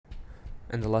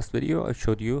In the last video, I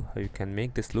showed you how you can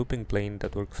make this looping plane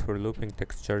that works for looping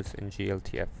textures in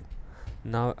glTF.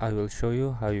 Now I will show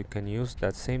you how you can use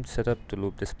that same setup to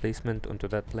loop displacement onto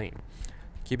that plane.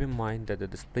 Keep in mind that the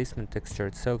displacement texture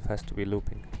itself has to be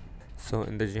looping. So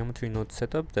in the geometry node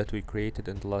setup that we created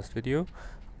in the last video,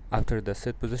 after the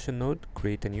set position node,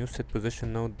 create a new set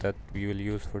position node that we will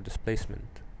use for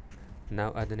displacement.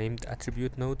 Now add a named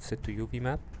attribute node set to UV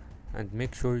map and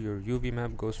make sure your UV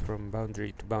map goes from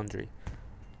boundary to boundary.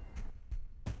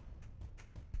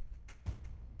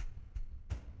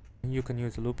 You can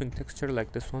use a looping texture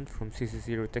like this one from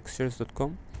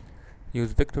cc0textures.com.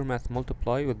 Use vector math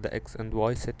multiply with the x and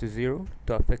y set to 0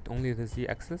 to affect only the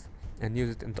z-axis and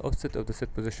use it in the offset of the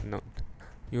set position node.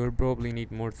 You will probably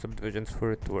need more subdivisions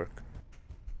for it to work.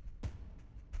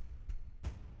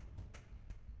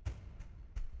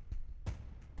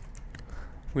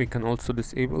 We can also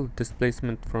disable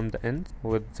displacement from the end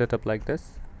with setup like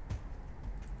this.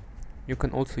 You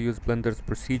can also use Blender's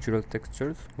procedural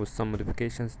textures with some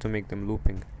modifications to make them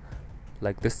looping,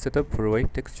 like this setup for a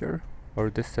wave texture or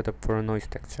this setup for a noise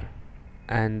texture.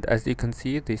 And as you can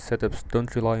see, these setups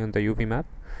don't rely on the UV map,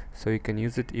 so you can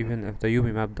use it even if the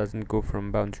UV map doesn't go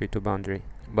from boundary to boundary.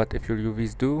 But if your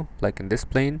UVs do, like in this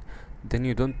plane, then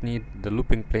you don't need the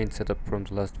looping plane setup from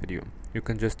the last video. You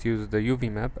can just use the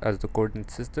UV map as the coordinate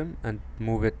system and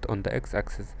move it on the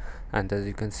x-axis, and as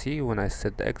you can see, when I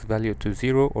set the x value to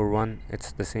 0 or 1,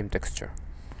 it's the same texture.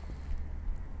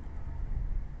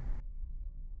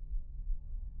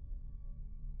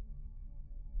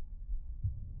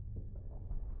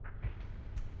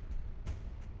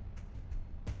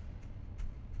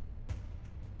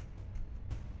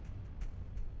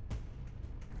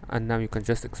 And now you can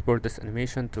just export this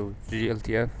animation to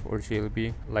glTF or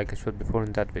glB like I showed before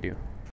in that video.